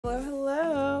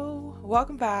Hello.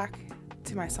 Welcome back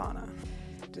to my sauna.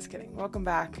 Just kidding. Welcome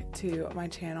back to my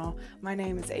channel. My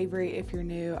name is Avery. If you're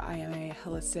new, I am a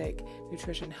holistic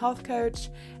nutrition health coach,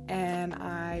 and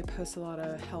I post a lot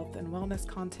of health and wellness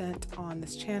content on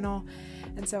this channel.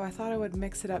 And so I thought I would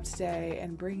mix it up today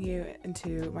and bring you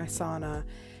into my sauna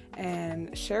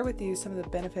and share with you some of the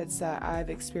benefits that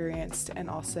I've experienced, and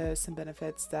also some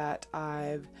benefits that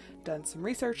I've done some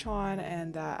research on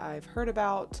and that I've heard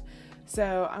about.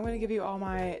 So I'm going to give you all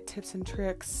my tips and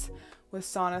tricks with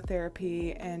sauna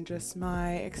therapy and just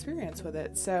my experience with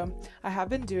it. So I have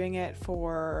been doing it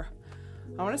for,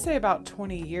 I want to say, about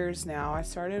 20 years now. I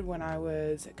started when I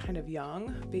was kind of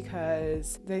young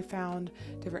because they found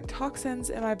different toxins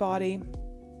in my body,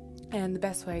 and the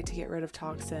best way to get rid of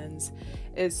toxins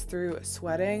is through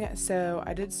sweating. So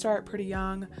I did start pretty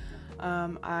young.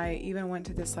 I even went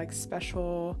to this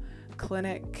special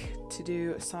clinic to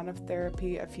do sauna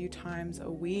therapy a few times a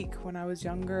week when I was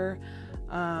younger.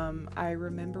 I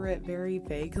remember it very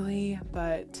vaguely,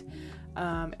 but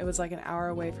it was like an hour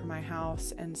away from my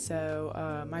house, and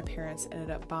so my parents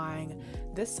ended up buying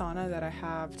this sauna that I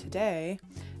have today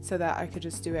so that I could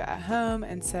just do it at home.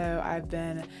 And so I've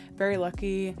been very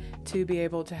lucky to be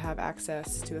able to have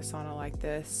access to a sauna like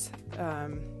this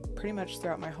pretty much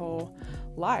throughout my whole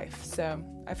life. So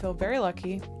I feel very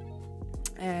lucky,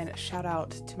 and shout out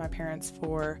to my parents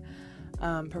for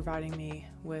providing me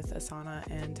with a sauna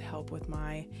and help with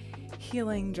my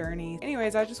healing journey.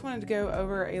 Anyways, I just wanted to go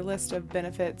over a list of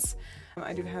benefits.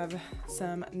 I do have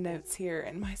some notes here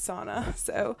in my sauna,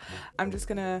 so I'm just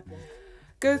gonna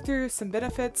go through some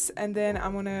benefits, and then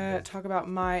I'm going to talk about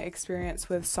my experience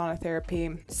with sauna therapy.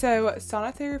 So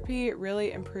sauna therapy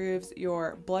really improves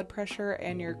your blood pressure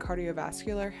and your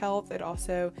cardiovascular health. It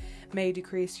also may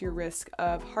decrease your risk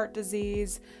of heart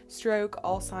disease, stroke,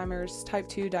 Alzheimer's, type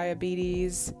 2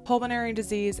 diabetes, pulmonary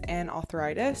disease, and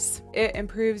arthritis. It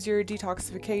improves your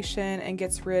detoxification and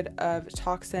gets rid of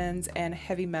toxins and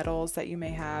heavy metals that you may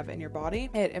have in your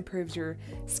body. It improves your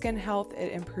skin health.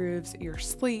 It improves your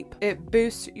sleep. It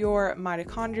boosts your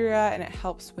mitochondria, and it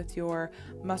helps with your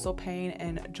muscle pain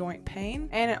and joint pain,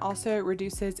 and it also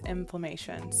reduces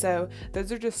inflammation. So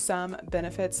those are just some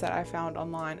benefits that I found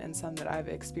online and some that I've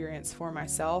experienced for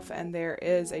myself. And there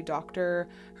is a doctor,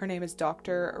 her name is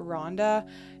Dr. Rhonda.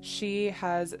 She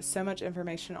has so much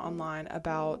information online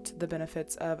about the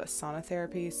benefits of sauna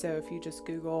therapy. So if you just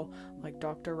Google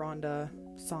Dr. Rhonda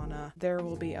sauna, there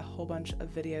will be a whole bunch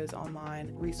of videos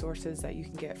online, resources that you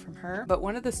can get from her. But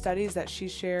one of the studies that she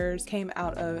shares came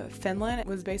out of Finland. It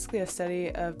was basically a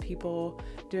study of people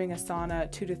doing a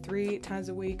sauna 2 to 3 times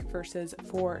a week versus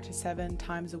 4 to 7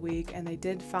 times a week, and they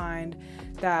did find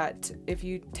that if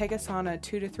you take a sauna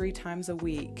 2 to 3 times a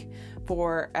week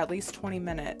for at least 20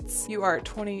 minutes, you are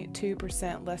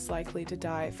 22% less likely to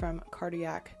die from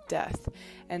cardiac death.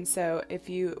 And so if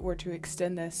you were to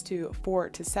extend this to 4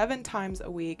 to 7 times a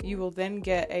week, you will then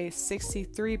get a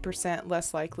 63%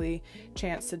 less likely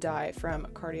chance to die from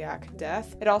cardiac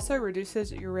death. It also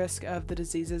reduces your risk of the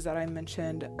diseases that I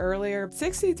mentioned earlier.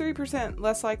 63%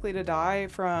 less likely to die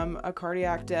from a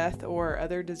cardiac death or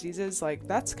other diseases,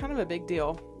 that's kind of a big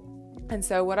deal. And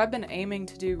so what I've been aiming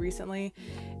to do recently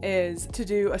is to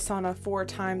do a sauna 4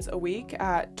 times a week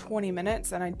at 20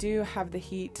 minutes. And I do have the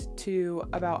heat to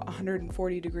about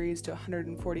 140 degrees to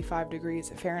 145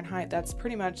 degrees Fahrenheit. That's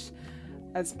pretty much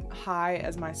as high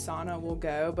as my sauna will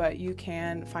go, but you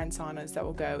can find saunas that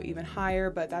will go even higher,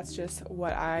 but that's just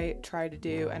what I try to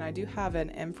do. And I do have an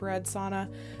infrared sauna,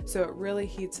 so it really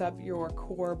heats up your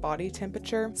core body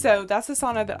temperature. So that's the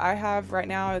sauna that I have right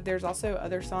now. There's also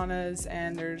other saunas,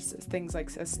 and there's things like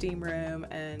a steam room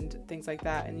and things like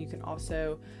that, and you can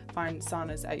also find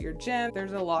saunas at your gym.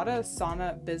 There's a lot of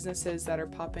sauna businesses that are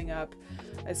popping up,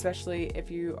 especially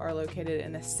if you are located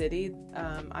in a city.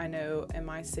 I know in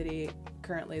my city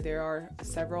currently there are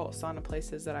several sauna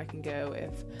places that I can go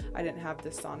if I didn't have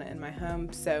this sauna in my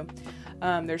home. So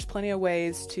there's plenty of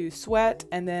ways to sweat,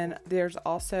 and then there's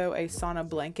also a sauna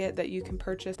blanket that you can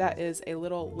purchase that is a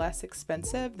little less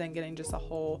expensive than getting just a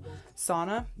whole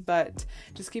sauna, but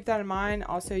just keep that in mind.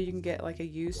 Also, you can get a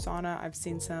used sauna. I've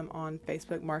seen some on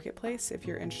Facebook Marketplace if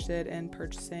you're interested in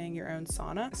purchasing your own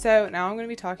sauna. So now I'm going to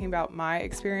be talking about my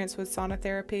experience with sauna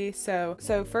therapy. So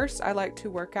first, I like to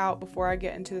work out before I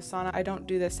get into the sauna. I don't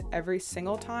do this every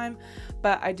single time,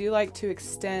 but I do like to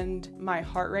extend my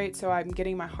heart rate. So I'm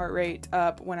getting my heart rate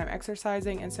up when I'm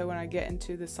exercising, and so when I get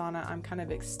into the sauna, I'm kind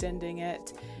of extending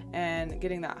it and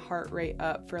getting that heart rate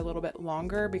up for a little bit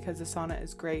longer, because the sauna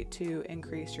is great to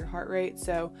increase your heart rate.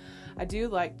 So I do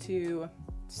like to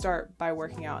start by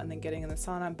working out and then getting in the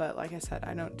sauna, but like I said,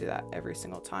 I don't do that every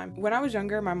single time. When I was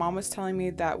younger, my mom was telling me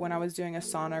that when I was doing a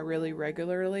sauna really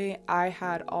regularly, I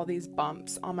had all these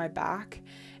bumps on my back,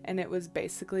 and it was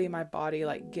basically my body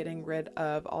like getting rid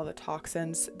of all the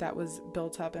toxins that was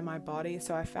built up in my body.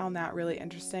 So I found that really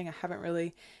interesting. I haven't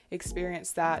really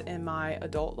experienced that in my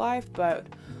adult life, but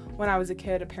when I was a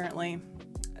kid, apparently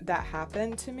that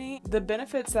happened to me. The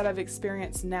benefits that I've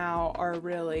experienced now are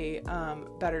really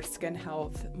better skin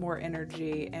health, more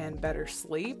energy, and better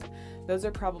sleep. Those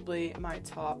are probably my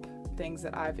top things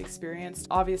that I've experienced.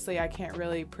 Obviously, I can't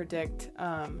really predict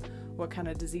what kind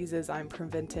of diseases I'm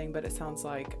preventing, but it sounds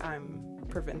like I'm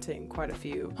preventing quite a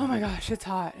few. Oh my gosh, it's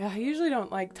hot. I usually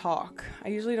don't like talk. I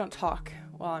usually don't talk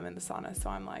while I'm in the sauna, so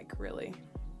I'm like really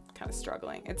kind of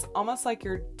struggling. It's almost like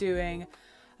you're doing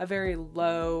a very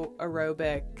low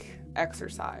aerobic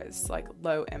exercise, like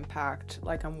low impact,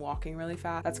 like I'm walking really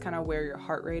fast. That's kind of where your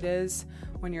heart rate is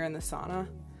when you're in the sauna.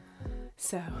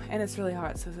 So, and it's really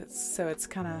hot, so it's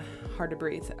kind of hard to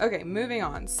breathe. Okay, moving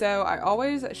on. So I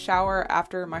always shower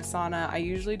after my sauna. I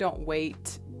usually don't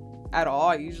wait at all.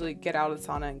 I usually get out of the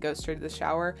sauna and go straight to the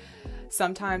shower.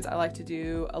 Sometimes I like to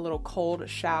do a little cold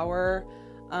shower.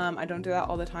 I don't do that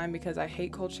all the time because I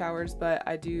hate cold showers, but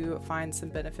I do find some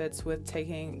benefits with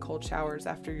taking cold showers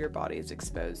after your body is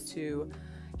exposed to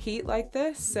heat like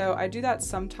this. So I do that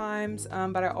sometimes,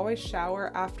 but I always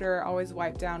shower after. I always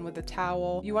wipe down with a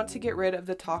towel. You want to get rid of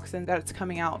the toxin that's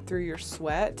coming out through your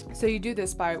sweat. So you do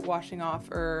this by washing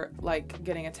off or like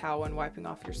getting a towel and wiping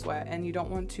off your sweat. And you don't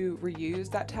want to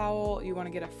reuse that towel. You want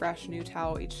to get a fresh new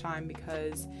towel each time,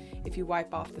 because if you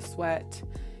wipe off the sweat,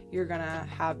 you're gonna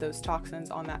have those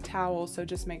toxins on that towel. So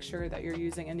just make sure that you're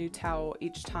using a new towel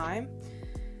each time.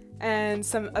 And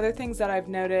some other things that I've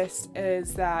noticed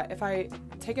is that if I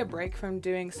take a break from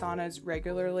doing saunas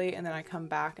regularly and then I come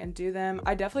back and do them,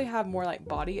 I definitely have more like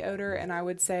body odor, and I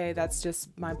would say that's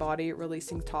just my body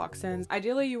releasing toxins.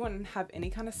 Ideally, you wouldn't have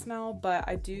any kind of smell, but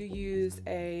I do use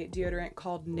a deodorant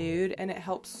called Nude, and it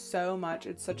helps so much.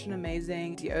 It's such an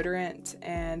amazing deodorant,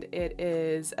 and it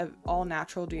is an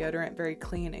all-natural deodorant, very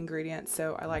clean ingredients,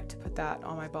 so I like to put that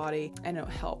on my body, and it'll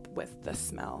help with the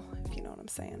smell, if you know what I'm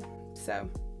saying. So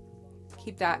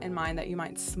keep that in mind, that you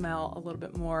might smell a little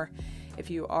bit more if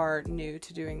you are new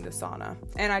to doing the sauna.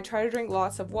 And I try to drink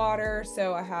lots of water,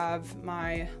 so I have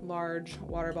my large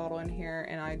water bottle in here,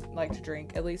 and I like to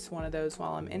drink at least one of those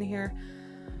while I'm in here.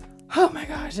 Oh my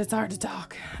gosh, it's hard to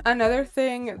talk. Another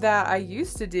thing that I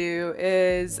used to do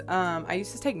is I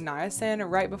used to take niacin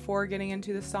right before getting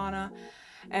into the sauna.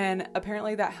 And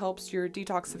apparently that helps your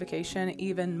detoxification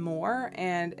even more,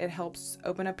 and it helps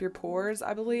open up your pores,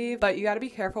 I believe. But you got to be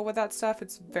careful with that stuff.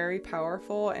 It's very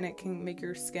powerful, and it can make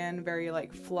your skin very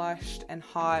like flushed and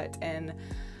hot, and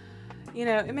you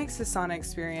know, it makes the sauna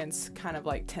experience kind of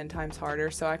like 10 times harder.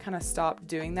 So I kind of stopped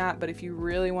doing that. But if you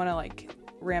really want to like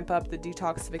ramp up the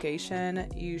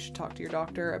detoxification, you should talk to your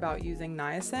doctor about using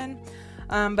niacin.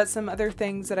 But some other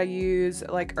things that I use,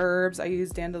 like herbs, I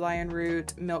use dandelion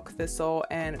root, milk thistle,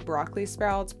 and broccoli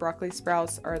sprouts. Broccoli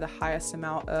sprouts are the highest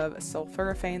amount of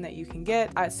sulforaphane that you can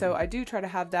get. So I do try to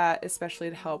have that, especially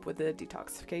to help with the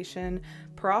detoxification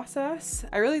process.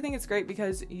 I really think it's great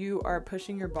because you are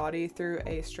pushing your body through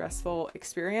a stressful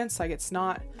experience. Like it's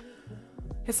not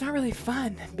really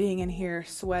fun being in here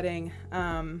sweating.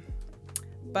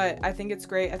 But I think it's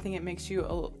great. I think it makes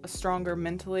you a stronger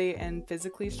mentally and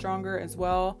physically stronger as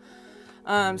well.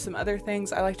 Some other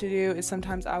things I like to do is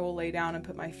sometimes I will lay down and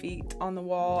put my feet on the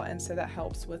wall, and so that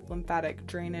helps with lymphatic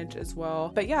drainage as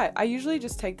well. But yeah, I usually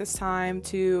just take this time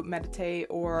to meditate,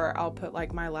 or I'll put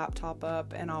like my laptop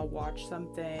up and I'll watch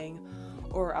something,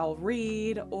 or I'll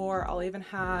read, or I'll even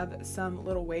have some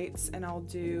little weights and I'll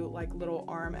do like little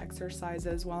arm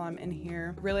exercises while I'm in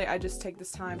here. Really, I just take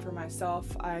this time for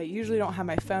myself. I usually don't have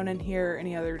my phone in here or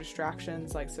any other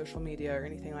distractions like social media or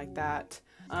anything like that.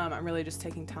 I'm really just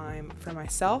taking time for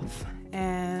myself,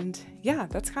 and yeah,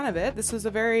 that's kind of it. This was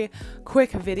a very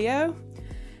quick video,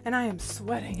 and I am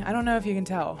sweating. I don't know if you can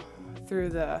tell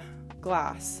through the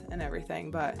glass and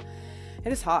everything, but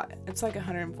it is hot. It's like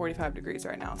 145 degrees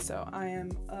right now, so I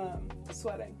am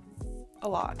sweating a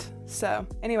lot. So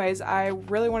anyways, I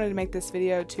really wanted to make this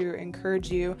video to encourage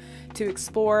you to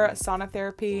explore sauna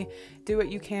therapy. Do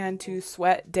what you can to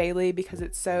sweat daily because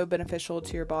it's so beneficial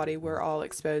to your body. We're all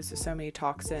exposed to so many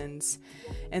toxins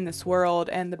in this world,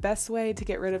 and the best way to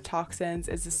get rid of toxins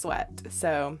is to sweat.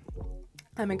 So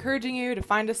I'm encouraging you to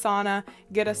find a sauna,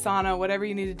 get a sauna, whatever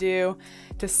you need to do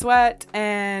to sweat.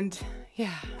 And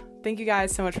yeah, thank you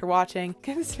guys so much for watching.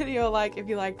 Give this video a like if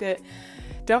you liked it.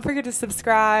 Don't forget to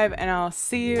subscribe, and I'll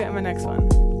see you in my next one.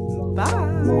 Bye.